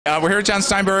We're here with Jon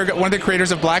Steinberg, one of the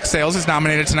creators of Black Sails, is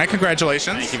nominated tonight.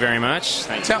 Congratulations. Thank you very much.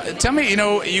 Tell me,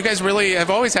 you guys really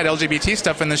have always had LGBT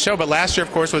stuff in the show, but last year,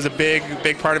 of course, was a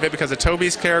big part of it because of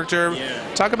Toby's character.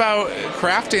 Yeah. Talk about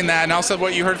crafting that and also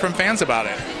what you heard from fans about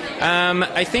it.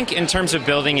 I think in terms of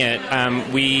building it,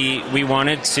 we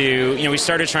wanted to, we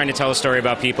started trying to tell a story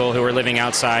about people who were living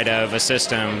outside of a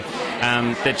system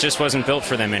that just wasn't built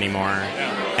for them anymore.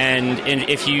 Yeah. And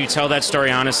if you tell that story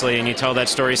honestly and you tell that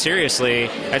story seriously,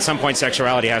 at some point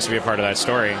sexuality has to be a part of that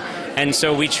story. And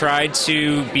so we tried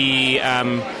to be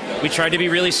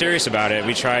really serious about it.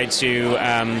 We tried to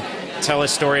tell a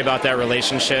story about that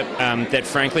relationship that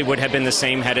frankly would have been the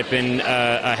same had it been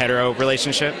a hetero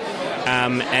relationship.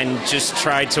 And just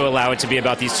tried to allow it to be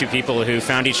about these two people who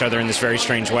found each other in this very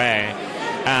strange way.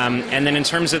 And then in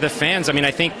terms of the fans,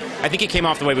 I think it came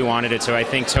off the way we wanted it to. I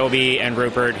think Toby and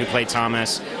Rupert, who played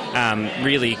Thomas,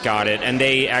 really got it. And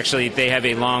they have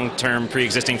a long-term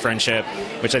pre-existing friendship,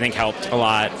 which I think helped a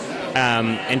lot.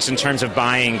 And in terms of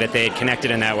buying that they had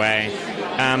connected in that way.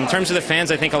 In terms of the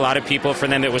fans, I think a lot of people, for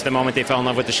them, it was the moment they fell in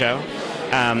love with the show.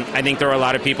 I think there were a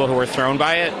lot of people who were thrown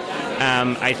by it.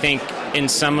 I think in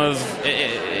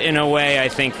a way, I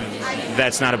think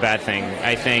that's not a bad thing.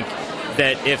 I think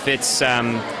that if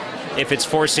it's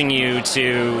forcing you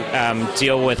to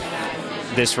deal with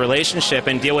this relationship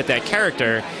and deal with that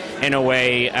character in a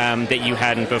way that you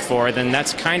hadn't before, then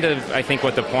that's kind of, I think,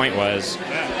 what the point was.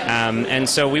 And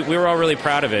so we were all really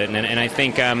proud of it. And I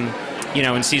think,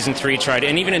 in season 3 tried,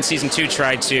 and even in season 2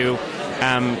 tried to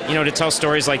tell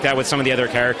stories like that with some of the other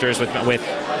characters, with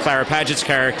Clara Padgett's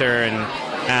character,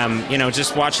 and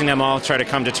just watching them all try to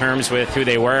come to terms with who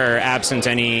they were, absent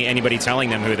anybody telling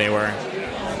them who they were.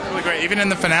 Really great. Even in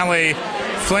the finale,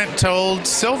 Flint told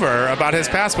Silver about his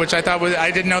past, which I thought I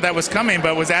didn't know that was coming,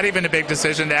 but was that even a big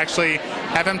decision to actually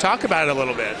have him talk about it a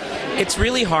little bit? It's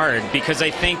really hard because I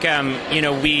think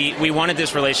we wanted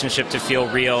this relationship to feel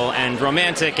real and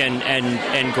romantic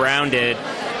and grounded.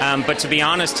 But to be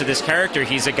honest, to this character,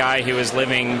 he's a guy who is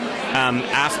living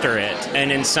after it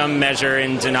and in some measure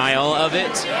in denial of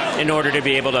it in order to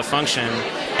be able to function.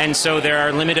 And so there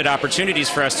are limited opportunities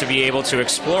for us to be able to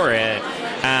explore it.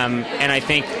 And I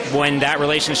think when that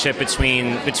relationship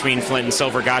between Flint and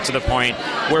Silver got to the point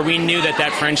where we knew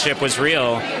that friendship was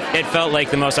real, it felt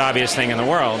like the most obvious thing in the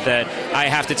world, that I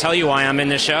have to tell you why I'm in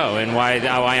this show and why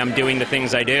I'm doing the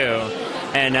things I do.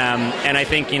 And I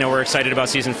think we're excited about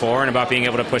season 4 and about being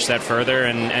able to push that further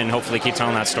and hopefully keep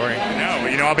telling that story.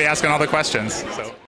 I'll be asking all the questions. So.